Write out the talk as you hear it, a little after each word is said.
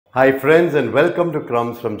Hi friends and welcome to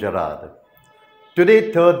Crumbz from Gerard.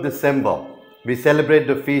 Today 3rd December, we celebrate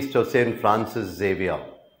the feast of Saint Francis Xavier.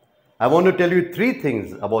 I want to tell you three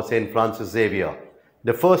things about Saint Francis Xavier.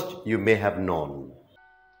 The first you may have known.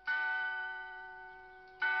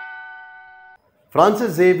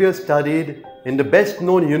 Francis Xavier studied in the best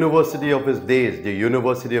known university of his days, the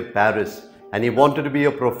University of Paris, and he wanted to be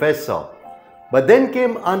a professor, but then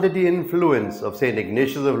came under the influence of Saint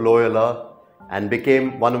Ignatius of Loyola and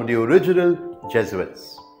became one of the original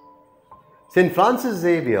Jesuits. Saint Francis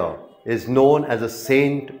Xavier is known as a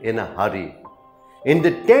saint in a hurry. In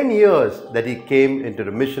the 10 years that he came into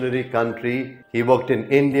the missionary country, he worked in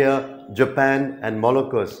India, Japan and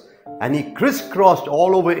Moluccas, and he crisscrossed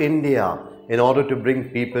all over India in order to bring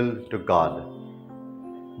people to God.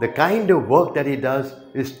 The kind of work that he does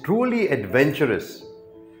is truly adventurous.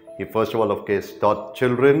 He first of all, of course, taught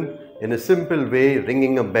children in a simple way,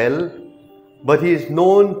 ringing a bell, but he is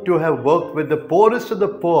known to have worked with the poorest of the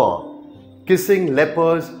poor, kissing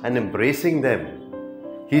lepers and embracing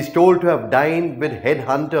them. He is told to have dined with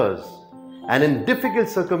headhunters, and in difficult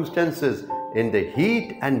circumstances, in the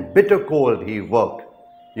heat and bitter cold, he worked.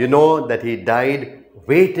 You know that he died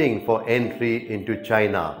waiting for entry into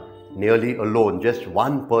China, nearly alone, just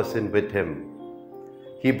one person with him.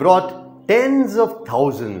 He brought tens of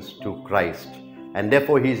thousands to Christ, and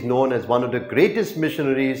therefore he is known as one of the greatest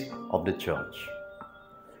missionaries of the church.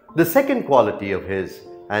 The second quality of his,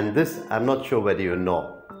 and this I'm not sure whether you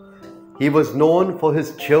know, he was known for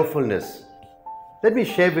his cheerfulness. Let me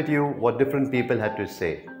share with you what different people had to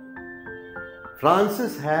say.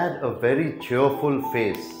 Francis had a very cheerful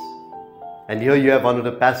face, and here you have one of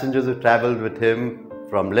the passengers who traveled with him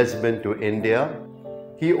from Lisbon to India.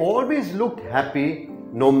 He always looked happy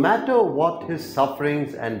no matter what his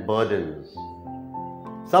sufferings and burdens.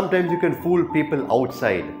 Sometimes you can fool people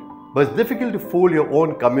outside, but it's difficult to fool your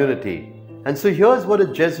own community. And so here's what a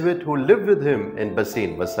Jesuit who lived with him in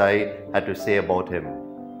Versailles had to say about him.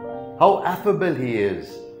 How affable he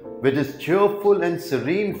is, with his cheerful and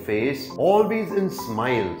serene face, always in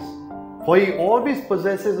smiles. For he always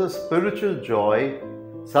possesses a spiritual joy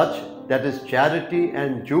such that his charity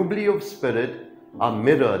and jubilee of spirit are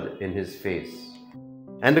mirrored in his face.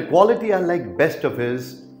 And the quality I like best of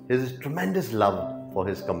his is his tremendous love for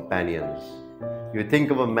his companions. You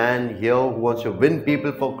think of a man here who wants to win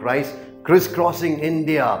people for Christ, crisscrossing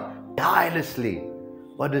India tirelessly,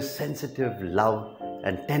 but his sensitive love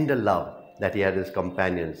and tender love that he had his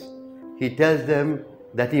companions. He tells them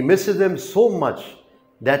that he misses them so much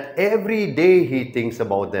that every day he thinks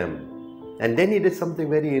about them. And then he did something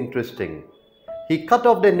very interesting. He cut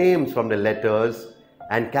off their names from the letters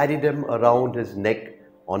and carried them around his neck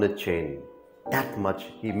on a chain. That much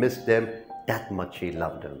he missed them, that much he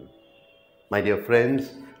loved them. My dear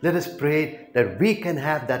friends, let us pray that we can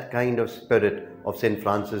have that kind of spirit of Saint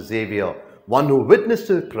Francis Xavier, one who witnessed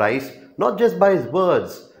to Christ not just by his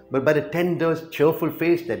words, but by the tender, cheerful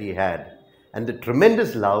face that he had and the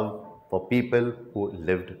tremendous love for people who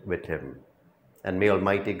lived with him. And may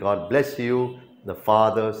Almighty God bless you, the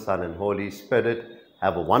Father, Son and Holy Spirit.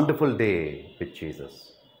 Have a wonderful day with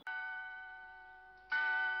Jesus.